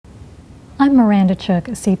I'm Miranda Chook,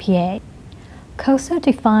 a CPA. COSO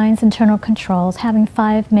defines internal controls having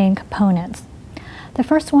 5 main components. The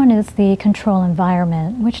first one is the control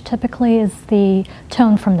environment, which typically is the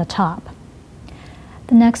tone from the top.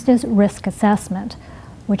 The next is risk assessment,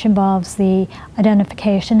 which involves the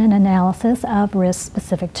identification and analysis of risks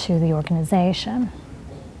specific to the organization.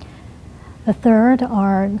 The third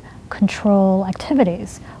are control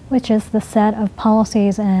activities, which is the set of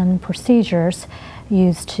policies and procedures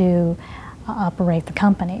used to operate the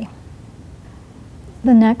company.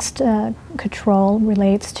 The next control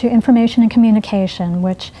relates to information and communication,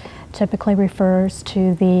 which typically refers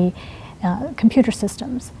to the computer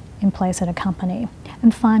systems in place at a company.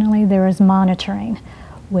 And finally, there is monitoring,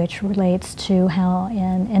 which relates to how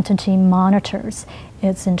an entity monitors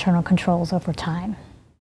its internal controls over time.